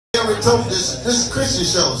already told me this is a Christian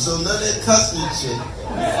show, so none of that cussing and shit.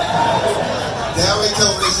 They already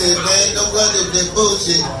told me, they said, man, don't run that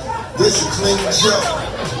bullshit. This is a clean show.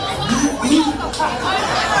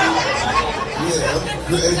 Yeah, I'm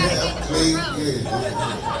clean, yeah.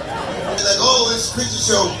 They're like, oh, it's a Christian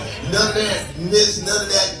show. None of that, none of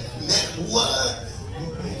that, what?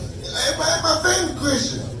 Everybody my favorite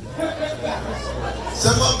Christian.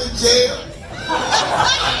 Some of them in jail.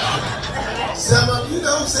 Some of them, you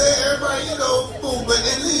know what I'm saying? Everybody, you know, boom, but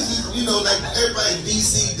at least, you know, like everybody in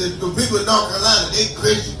DC, the people in North Carolina, they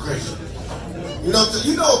Christian. You know,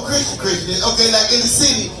 you know what Christian is. Okay, like in the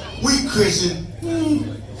city, we Christian. But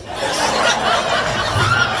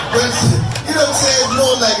you know what I'm saying?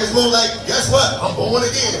 It's more like, guess what? I'm born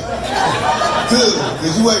again. Good,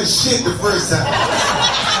 because you ain't shit the first time.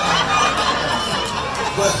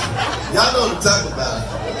 But y'all know what I'm talking about.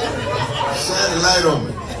 Shine the light on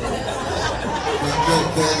me.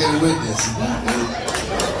 Can I get a witness?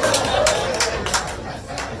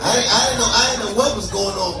 I didn't know what was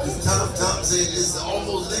going on because Tom said it's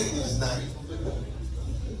almost ladies night.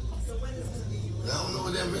 I don't know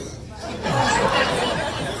what that means. You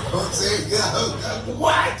know what I'm saying?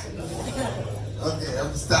 What? Okay, I'm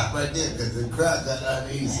gonna stop right there because the crowd got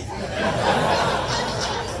uneasy.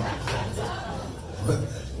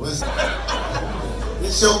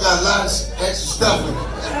 This show got a lot of extra stuff in it.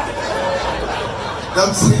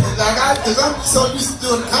 I'm saying, like because I'm so used to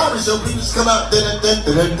doing a comedy show, people just come out, joke.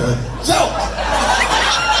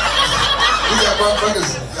 We got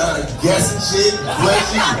motherfuckers guessing shit,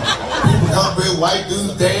 questions. People come here, white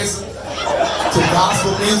dudes dancing to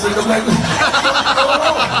gospel music. I'm like, what's going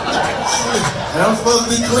on? And I'm supposed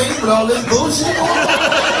to be clean with all this bullshit.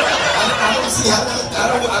 I don't see how that.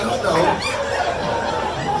 I don't know.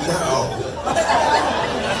 No.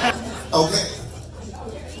 Okay.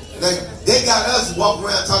 Like, they got us walking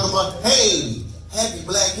around talking about, hey, happy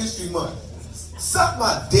Black History Month. Suck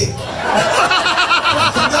my dick. You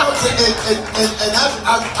know what I'm saying? And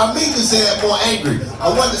I mean to say that more angry.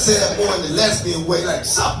 I wanted to say that more in the lesbian way, like,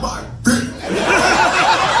 suck my dick.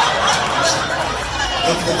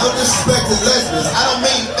 And no disrespect to lesbians. I don't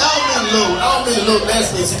mean the little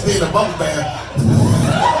lesbians who be in a bubble bath.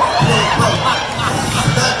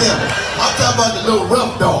 Not them. I'm talking about the little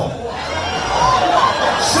rough dog.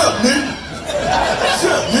 Shut up, nigga.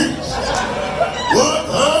 What?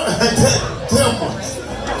 Tell me.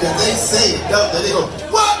 Because they say it, don't they? They go,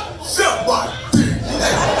 what? Shut my dick.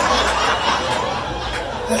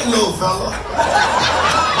 That little fella.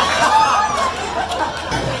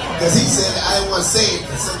 Because he said, I didn't want to say it,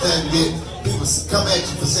 because sometimes people come at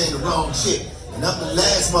you for saying the wrong shit. And I'm the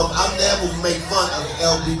last month, I'm never make fun of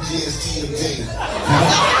LBGSTMJ.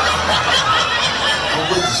 I'm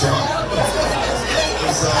with you, y'all.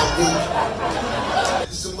 It's all good.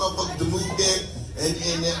 Some motherfuckers to move in,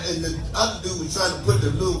 and the other dude was trying to put the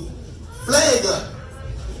little flag up.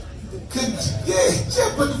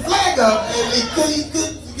 Just put the flag up, and he couldn't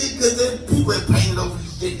because then people ain't painted over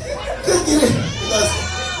this shit. Couldn't get it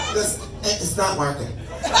because it's not working.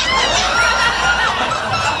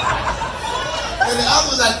 And the other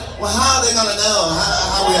was like, well, how are they gonna know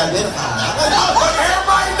how we identify? I'm like, oh, fuck,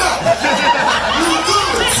 everybody know. You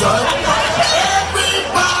good, son.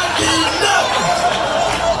 Everybody know.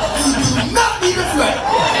 You do not need a flag.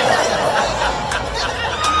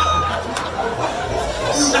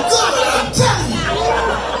 You good, I'm telling you.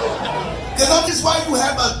 Because that's why you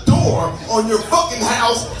have a door on your fucking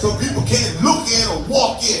house so people can't look in or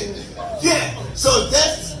walk in. Yeah, so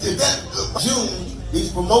that June,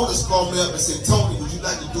 these promoters called me up and said, Tony, would you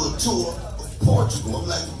like to do a tour of Portugal? I'm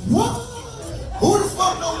like, what? Who the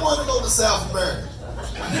fuck don't want to go to South America?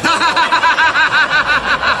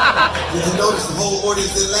 Did you notice the whole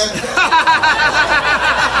audience didn't laugh?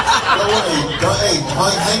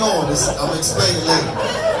 Hang on, I'm gonna explain it later.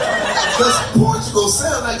 Because Portugal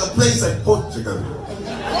sounds like a place like Portugal.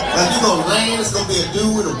 Like you're gonna land, it's gonna be a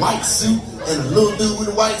dude with a white suit and a little dude with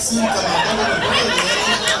a white suit coming under the plane.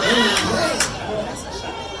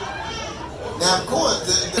 Now, of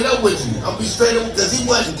course, get up with you. I'll be straight up because he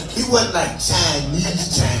wasn't like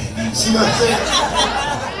Chinese. You know what I'm saying?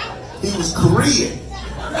 He was Korean.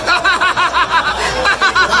 And I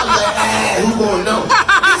was like, who gonna know?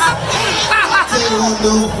 I tell you who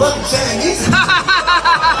knew fucking Chinese.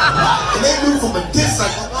 And they knew from a distance,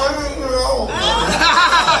 like, I don't know.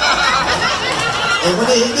 And when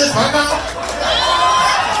they hit this right now,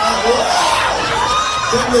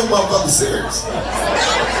 that little motherfucker serious.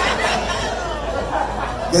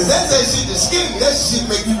 Cause that's that shit that's skinny. That shit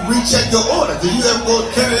make you recheck your order. Did you ever go to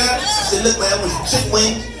carry out? Say, look man, was chick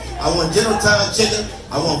wing. I want General Town chicken.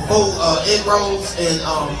 I want 4 egg rolls and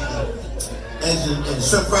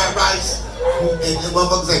shrimp fried rice. And the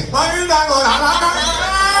motherfucker say, "Oh, you're not gonna."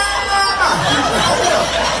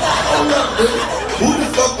 Hold up, dude. Who the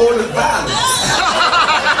fuck ordered violence?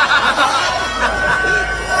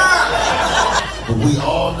 But we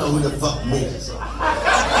all know who the fuck wins.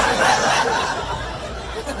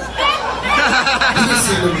 You just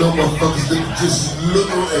see them little motherfuckers that just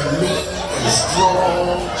little and mean and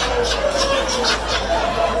strong.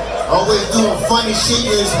 Always doing funny shit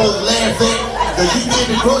you ain't supposed to laugh at. Cause you get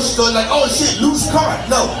in the grocery store like, oh shit, loose cart.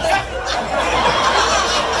 No.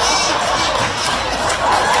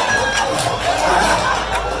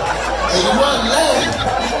 And you want to laugh.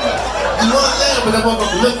 You want to laugh, but that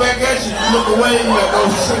motherfucker look back at you, you look away, you like, oh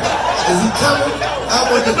shit, is he coming? I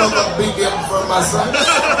want the motherfucker beat me up in front of my son.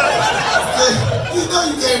 You know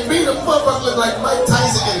you can't beat him. Motherfucker look like Mike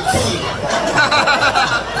Tyson and a king.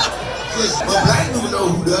 But black people know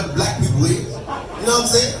who the other black people is. You know what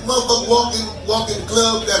I'm saying? Motherfucker walk in the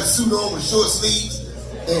club, got a suit on with short sleeves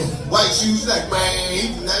and white shoes, like, man,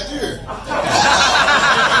 he from Nigeria.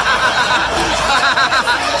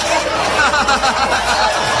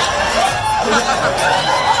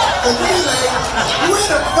 And we like, where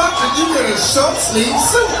the fuck did you get a short sleeve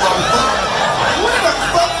suit, motherfucker? Where the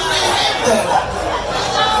fuck did they have that?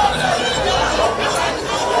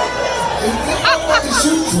 And you know what the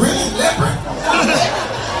shoes really leopard?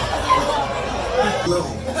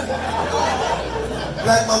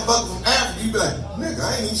 Black motherfucker from Africa, you be like, nigga, I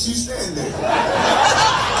ain't even see you standing there. I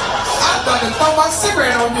thought to throw my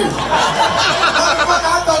cigarette on you. Motherfucker,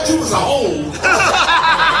 I thought you was a hole.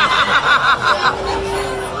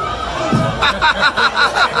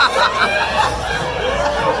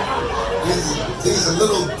 These are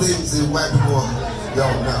little things that white people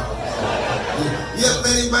don't know. You ever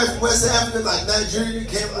met anybody from West Africa, like Nigeria,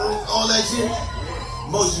 Cameroon, all that shit?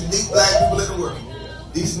 Most unique black people in the world.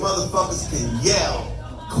 These motherfuckers can yell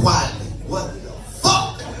quietly. What the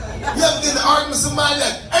fuck? You ever get in an argument with somebody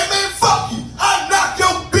like, hey man, fuck you. I'll knock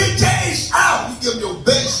your bitch ass out. You give them your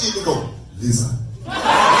best shit and go, listen. Let's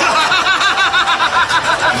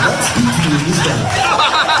speak to you this time.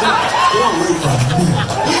 Go away from me.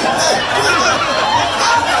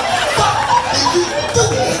 How the fuck did you do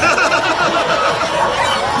that?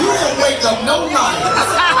 You didn't wake up no night.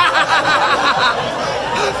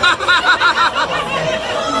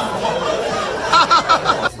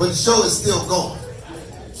 But the show is still going.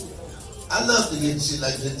 I love to get shit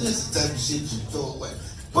like this. This is the type of shit you throw away.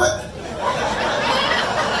 But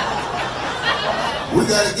we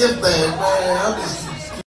got a gift bag, man. I'm just